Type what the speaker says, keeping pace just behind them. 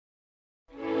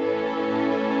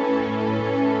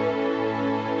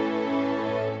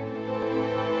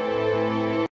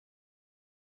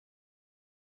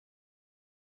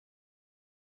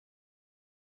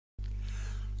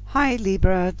Hi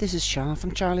Libra, this is Char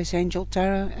from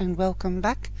CharliesAngelTarot and welcome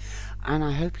back, and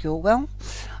I hope you're well.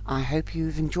 I hope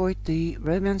you've enjoyed the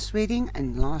romance reading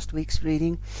and last week's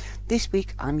reading. This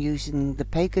week I'm using the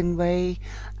Pagan Way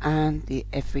and the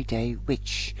Everyday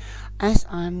Witch, as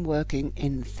I'm working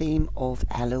in the theme of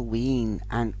Halloween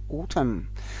and autumn,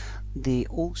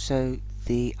 also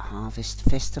the Harvest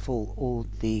Festival or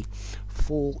the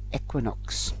Fall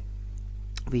Equinox.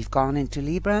 We've gone into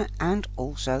Libra and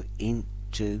also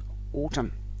into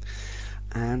autumn,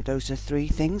 and those are three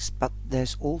things, but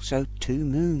there's also two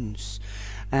moons,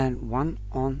 and one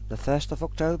on the 1st of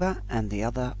October and the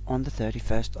other on the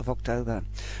 31st of October.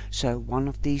 So one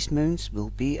of these moons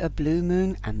will be a blue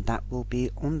moon, and that will be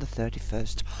on the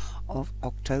 31st of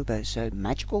October. So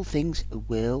magical things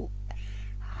will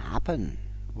happen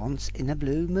once in a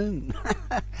blue moon.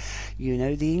 You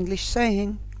know the English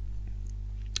saying.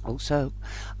 Also,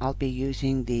 I'll be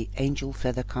using the Angel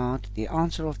Feather card, the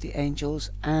Answer of the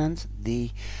Angels, and the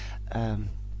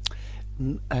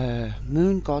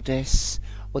Moon Goddess,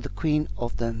 or the Queen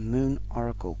of the Moon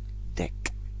Oracle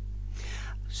deck.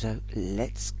 So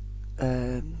let's,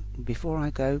 before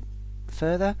I go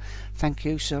further, thank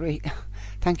you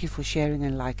for sharing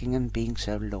and liking and being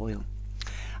so loyal.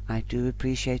 I do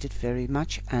appreciate it very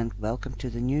much, and welcome to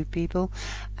the new people,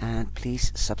 and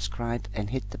please subscribe and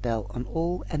hit the bell on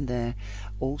all, and there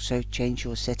also change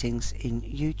your settings in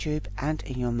YouTube and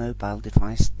in your mobile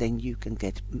device, then you can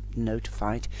get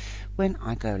notified when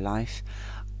I go live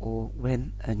or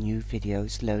when a new video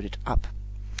is loaded up.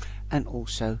 And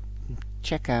also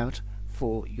check out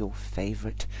for your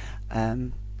favorite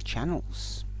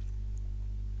channels.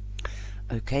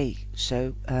 Okay,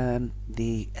 so on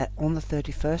the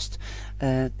 31st,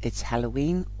 it's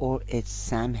Halloween, or it's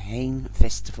Samhain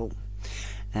Festival.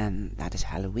 That is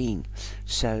Halloween.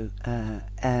 So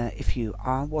if you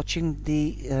are watching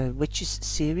the Witches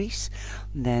series,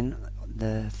 then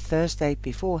the Thursday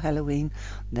before Halloween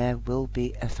there will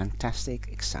be a fantastic,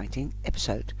 exciting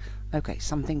episode. Okay,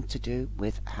 something to do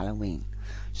with Halloween.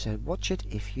 So watch it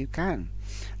if you can.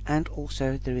 And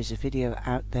also there is a video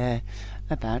out there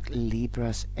about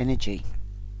Libra's energy.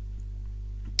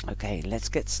 Okay, let's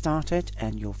get started,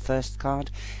 and your first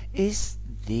card is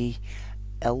the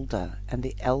Elder, and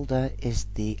the Elder is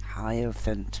the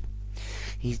Hierophant.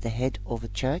 He's the head of a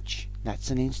church,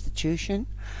 that's an institution,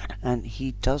 and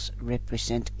he does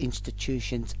represent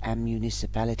institutions and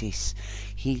municipalities.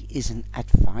 He is an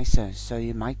advisor, so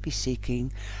you might be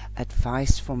seeking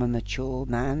advice from a mature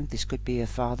man. This could be a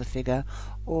father figure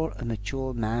or a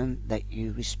mature man that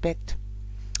you respect.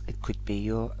 It could be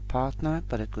your partner,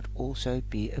 but it could also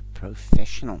be a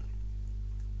professional.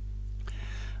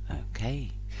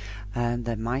 Okay, and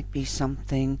there might be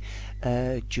something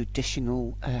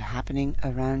judicial happening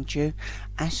around you,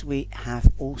 as we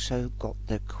have also got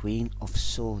the Queen of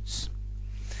Swords.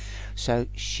 So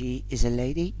she is a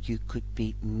lady. You could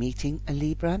be meeting a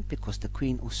Libra, because the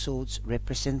Queen of Swords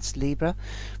represents Libra,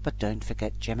 but don't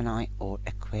forget Gemini or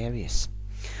Aquarius.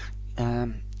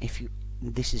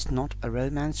 This is not a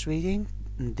romance reading,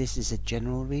 this is a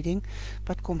general reading,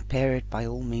 but compare it by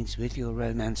all means with your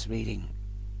romance reading.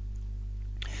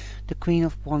 The Queen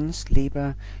of Wands,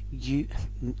 Libra,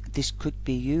 this could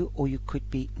be you, or you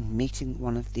could be meeting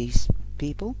one of these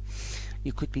people.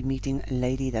 You could be meeting a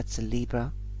lady that's a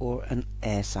Libra or an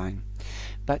air sign,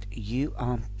 but you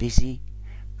are busy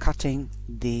cutting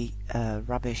the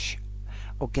rubbish,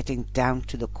 or getting down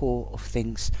to the core of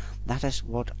things. That is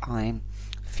what I'm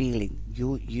feeling.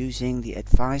 You're using the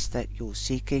advice that you're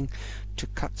seeking to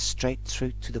cut straight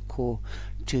through to the core,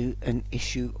 to an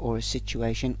issue or a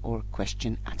situation or a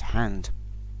question at hand.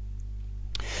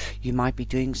 You might be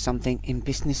doing something in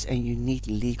business and you need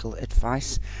legal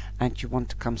advice, and you want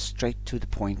to come straight to the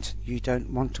point. You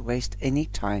don't want to waste any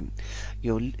time.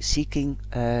 You're seeking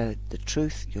the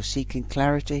truth, you're seeking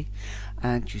clarity,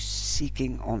 and you're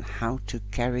seeking on how to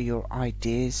carry your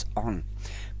ideas on,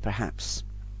 perhaps.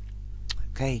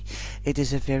 Okay, it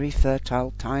is a very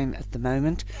fertile time at the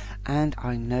moment, and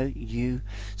I know you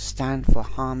stand for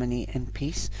harmony and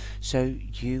peace, so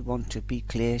you want to be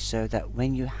clear, so that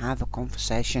when you have a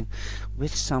conversation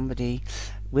with somebody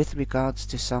with regards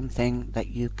to something, that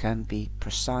you can be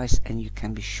precise and you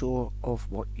can be sure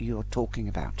of what you're talking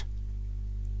about.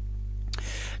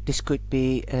 This could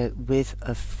be with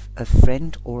a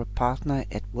friend or a partner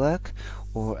at work,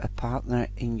 or a partner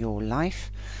in your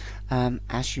life.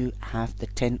 As you have the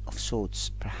 10 of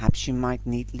Swords, perhaps you might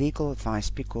need legal advice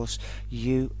because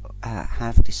you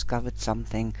have discovered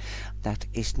something that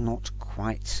is not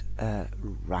quite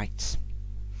right.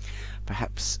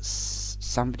 Perhaps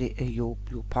somebody, your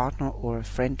partner or a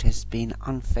friend has been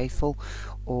unfaithful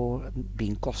or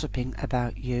been gossiping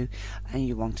about you, and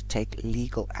you want to take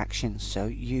legal action. So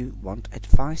you want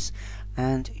advice,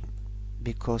 and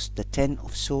because the Ten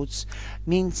of Swords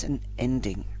means an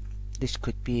ending. This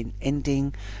could be an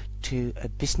ending to a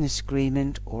business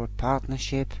agreement or a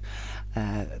partnership,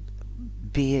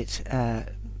 be it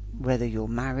whether you're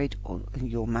married or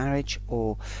your marriage,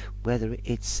 or whether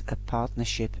it's a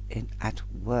partnership at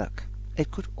work. It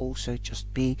could also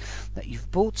just be that you've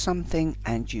bought something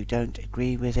and you don't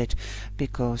agree with it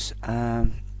because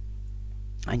and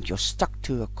you're stuck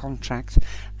to a contract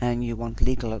and you want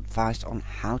legal advice on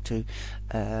how to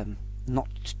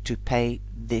not to pay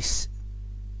this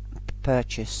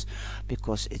purchase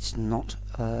because it's not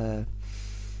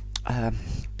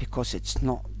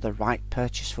the right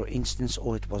purchase, for instance,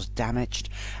 or it was damaged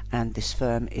and this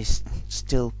firm is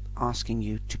still asking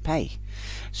you to pay.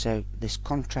 So this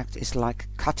contract is like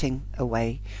cutting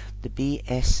away the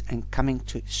BS and coming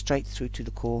straight through to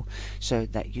the core, so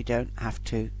that you don't have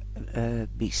to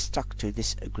be stuck to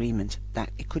this agreement.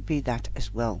 That it could be that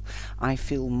as well. I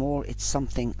feel more it's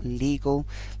something legal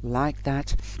like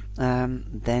that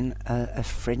than a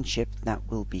friendship that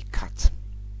will be cut.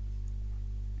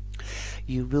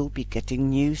 You will be getting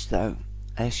news though,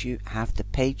 as you have the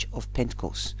Page of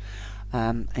Pentacles,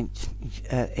 and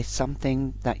it's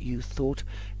something that you thought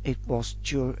it was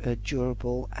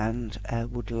durable and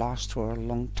would last for a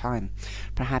long time.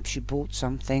 Perhaps you bought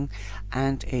something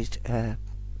and it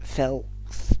fell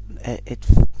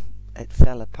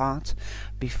apart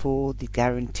before the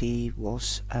guarantee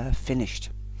was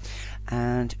finished,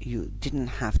 and you didn't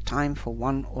have time for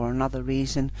one or another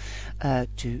reason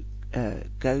to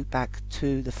go back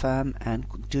to the firm and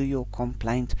do your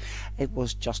complaint. It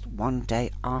was just one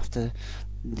day after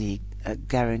the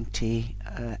guarantee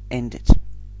ended.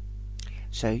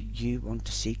 So you want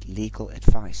to seek legal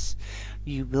advice.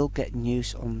 You will get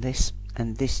news on this,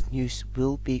 and this news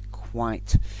will be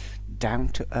quite down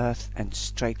to earth and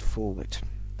straightforward.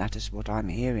 That is what I'm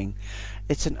hearing.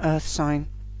 It's an earth sign,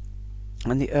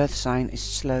 and the earth sign is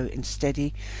slow and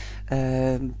steady,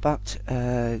 but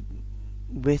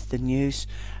with the news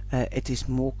it is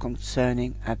more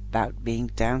concerning about being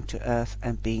down to earth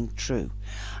and being true,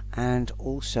 and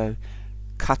also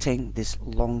cutting this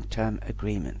long-term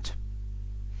agreement.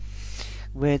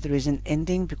 Where there is an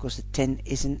ending, because the 10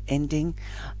 is an ending,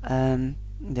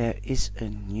 there is a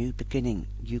new beginning.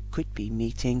 You could be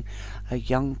meeting a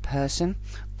young person.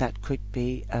 That could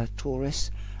be a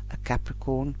Taurus, a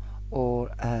Capricorn, or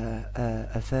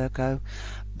a Virgo,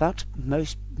 but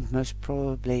most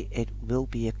probably it will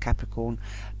be a Capricorn,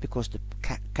 because the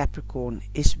Capricorn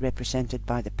is represented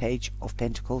by the Page of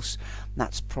Pentacles.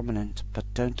 That's prominent,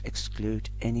 but don't exclude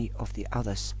any of the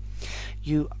others.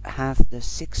 You have the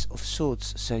Six of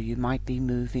Swords, so you might be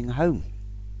moving home.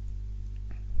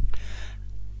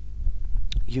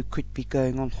 You could be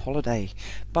going on holiday,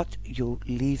 but you're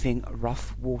leaving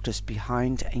rough waters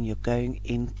behind and you're going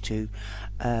into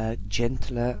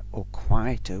gentler or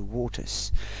quieter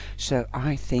waters. So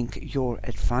I think your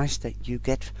advice that you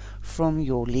get from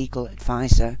your legal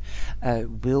advisor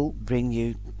will bring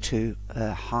you to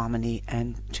harmony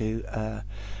and to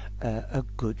a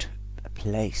good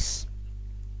place.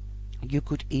 You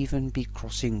could even be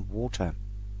crossing water.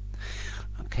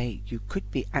 Okay, you could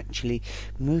be actually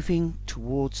moving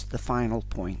towards the final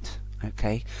point.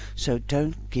 Okay, so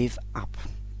don't give up.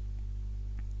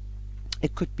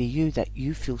 It could be you that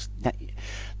you feel that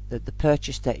the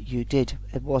purchase that you did,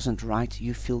 it wasn't right.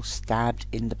 You feel stabbed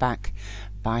in the back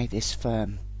by this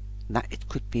firm. That it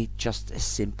could be just as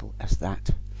simple as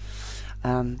that.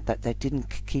 That they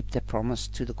didn't keep their promise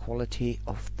to the quality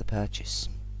of the purchase.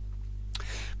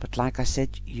 But like I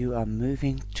said, you are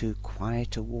moving to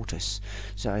quieter waters.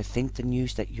 So I think the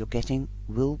news that you're getting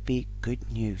will be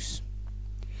good news.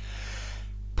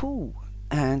 Pooh,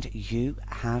 and you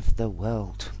have the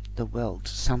world. The world.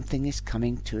 Something is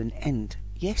coming to an end.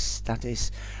 Yes, that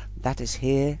is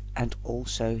here and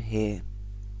also here.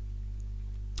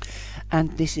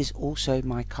 And this is also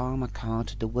my karma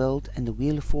card. The world and the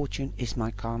Wheel of Fortune is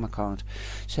my karma card.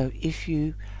 So if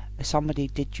somebody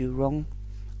did you wrong,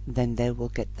 then they will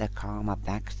get their karma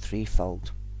back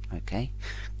threefold. Okay,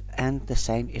 and the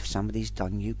same if somebody's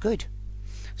done you good.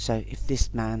 So if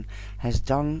this man has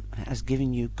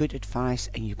given you good advice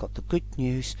and you got the good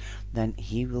news, then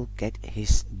he will get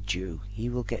his due. He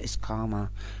will get his karma,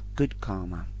 good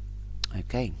karma.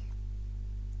 Okay.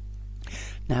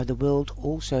 Now the world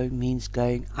also means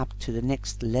going up to the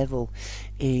next level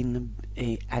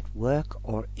at work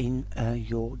or in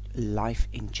your life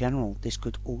in general. This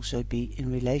could also be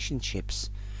in relationships.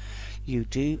 You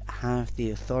do have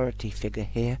the authority figure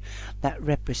here that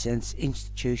represents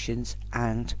institutions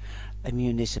and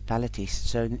municipalities.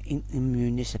 So in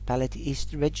municipality is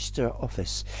the register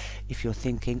office. If you're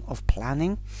thinking of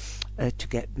planning to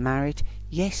get married,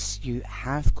 yes, you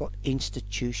have got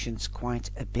institutions quite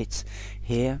a bit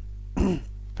here.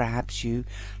 Perhaps you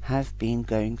have been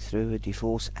going through a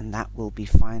divorce and that will be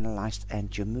finalized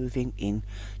and you're moving in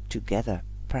together,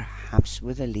 perhaps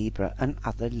with a Libra,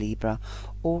 another Libra,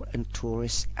 or a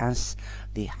Taurus, as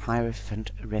the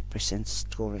Hierophant represents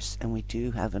Taurus, and we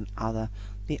do have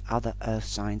the other earth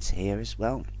signs here as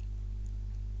well.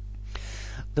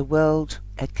 The world,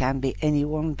 it can be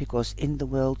anyone, because in the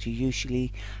world you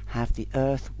usually have the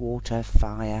earth, water,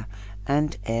 fire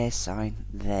and air sign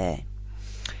there.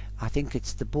 I think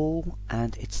it's the Bull,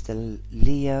 and it's the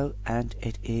Leo, and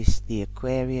it is the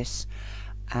Aquarius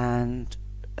and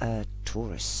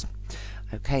Taurus.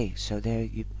 Okay, so there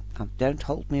you don't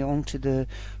hold me on to the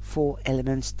 4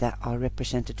 elements that are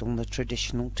represented on the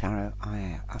traditional tarot.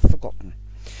 I've forgotten,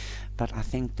 but I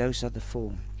think those are the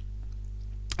 4.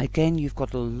 Again, you've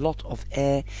got a lot of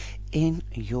air in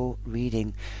your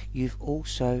reading. You've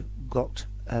also got,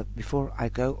 before I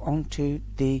go on to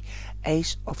the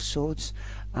Ace of Swords,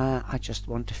 I just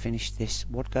want to finish this.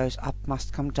 What goes up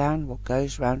must come down, what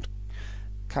goes round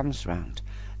comes round.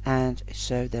 And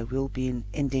so there will be an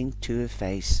ending to a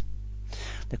phase.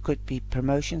 There could be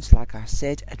promotions, like I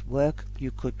said, at work.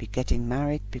 You could be getting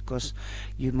married because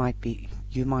you might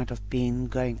have been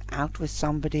going out with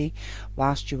somebody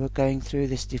whilst you were going through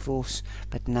this divorce,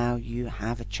 but now you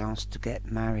have a chance to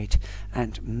get married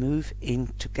and move in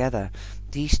together.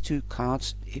 These 2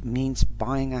 cards, it means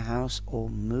buying a house or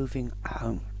moving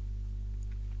home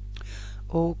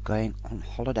or going on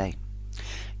holiday.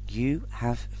 You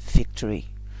have victory,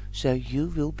 so you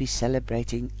will be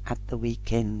celebrating at the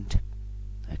weekend.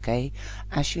 Okay,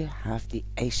 as you have the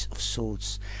Ace of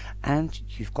Swords, and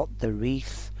you've got the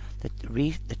wreath,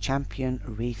 the champion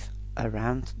wreath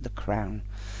around the crown.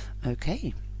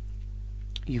 Okay,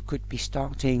 you could be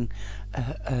starting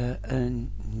a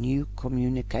new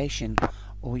communication,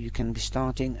 or you can be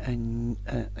starting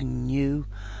a new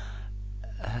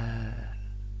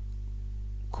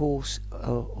course,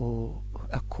 or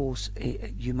a course.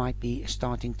 You might be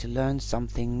starting to learn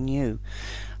something new.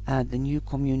 The new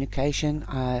communication,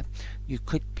 you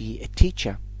could be a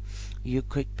teacher. You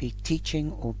could be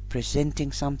teaching or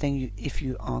presenting something. If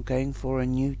you are going for a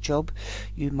new job,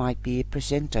 you might be a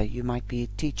presenter, you might be a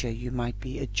teacher, you might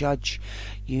be a judge,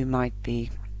 you might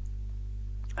be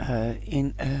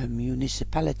in a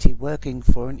municipality working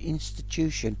for an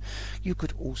institution. You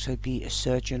could also be a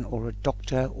surgeon or a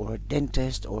doctor or a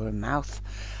dentist or a mouth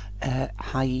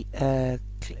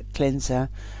cleanser.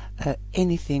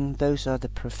 Anything, those are the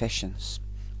professions.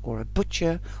 Or a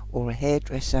butcher or a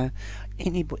hairdresser,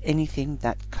 anything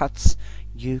that cuts,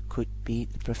 you could be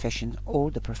the profession,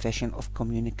 or the profession of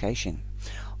communication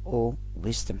or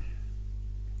wisdom.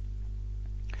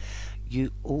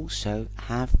 You also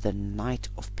have the Knight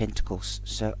of Pentacles,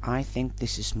 so I think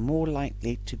this is more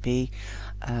likely to be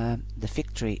the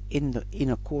victory in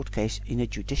a court case, in a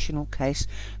judicial case,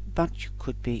 but you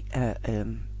could be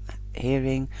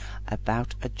hearing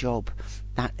about a job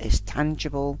that is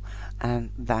tangible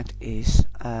and that is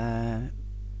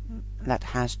that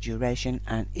has duration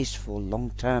and is for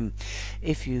long term.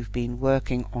 If you've been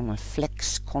working on a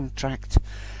flex contract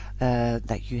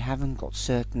that you haven't got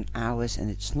certain hours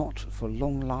and it's not for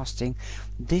long lasting,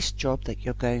 this job that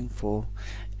you're going for,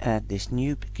 this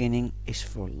new beginning, is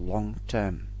for long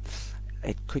term.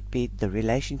 It could be the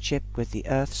relationship with the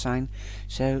earth sign,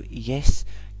 so yes,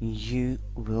 you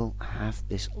will have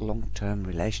this long-term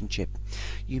relationship.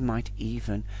 You might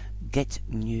even get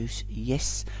news.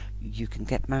 Yes, you can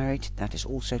get married, that is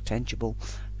also tangible,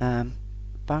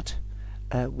 but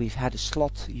we've had a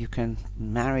slot, you can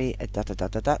marry at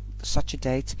such a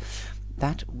date.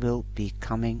 That will be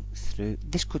coming through.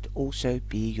 This could also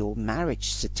be your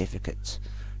marriage certificate.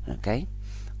 Okay,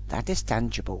 that is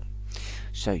tangible,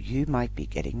 so you might be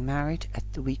getting married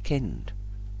at the weekend.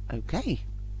 Okay,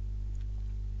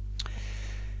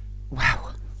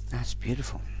 wow, that's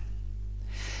beautiful.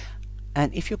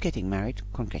 And if you're getting married,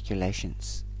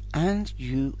 congratulations. And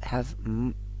you have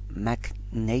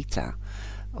Magneta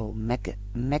or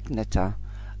Magneta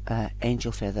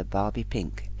Angel Feather Barbie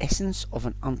Pink, Essence of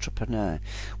an Entrepreneur.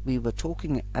 We were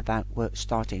talking about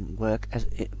starting work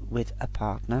with a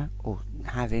partner, or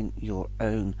having your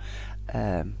own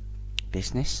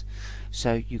business.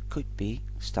 So you could be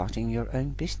starting your own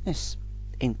business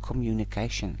in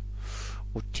communication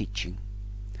or teaching.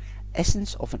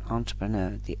 Essence of an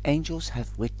Entrepreneur. The angels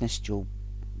have witnessed your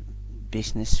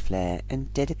business flair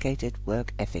and dedicated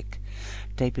work ethic.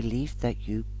 They believe that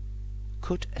you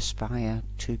could aspire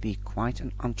to be quite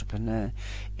an entrepreneur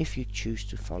if you choose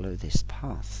to follow this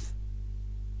path.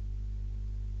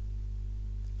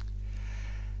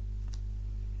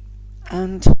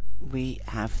 And we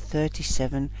have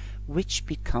 37, which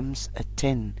becomes a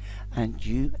 10, and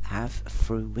you have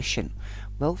fruition.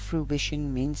 Well,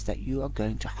 fruition means that you are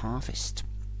going to harvest.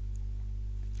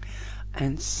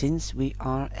 And since we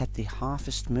are at the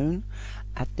harvest moon,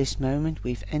 at this moment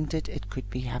we've entered, it could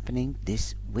be happening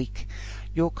this week.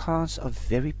 Your cards are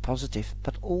very positive,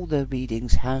 but all the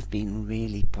readings have been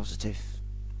really positive.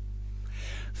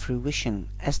 Fruition.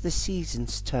 As the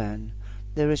seasons turn,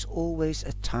 there is always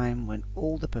a time when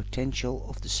all the potential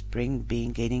of the spring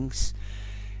beginnings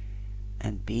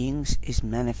and beings is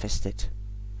manifested.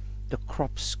 The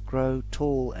crops grow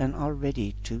tall and are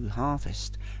ready to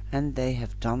harvest, and they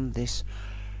have done this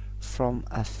from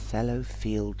a fallow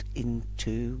field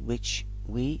into which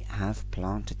we have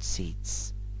planted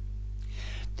seeds.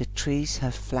 The trees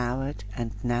have flowered,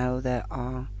 and now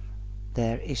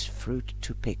there is fruit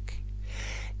to pick.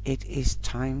 It is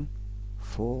time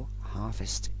for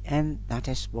harvest, and that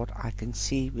is what I can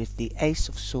see with the Ace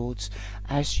of Swords,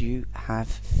 as you have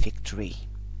victory.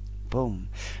 Boom.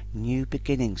 New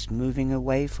beginnings, moving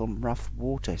away from rough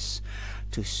waters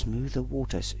to smoother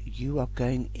waters. You are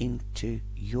going into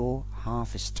your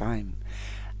harvest time.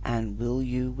 And will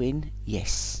you win?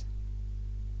 Yes.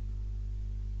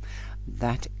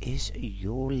 That is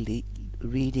your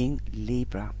reading,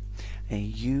 Libra.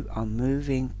 You are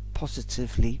moving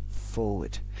positively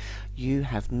forward. You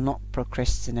have not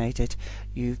procrastinated.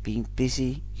 You've been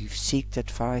busy. You've sought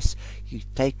advice.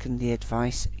 You've taken the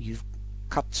advice. You've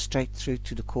cut straight through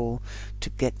to the core to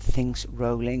get things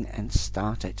rolling and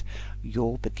started.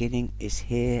 Your beginning is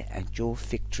here and your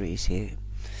victory is here.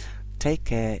 Take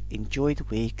care, enjoy the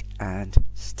week, and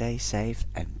stay safe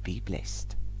and be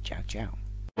blessed. Ciao,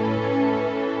 ciao.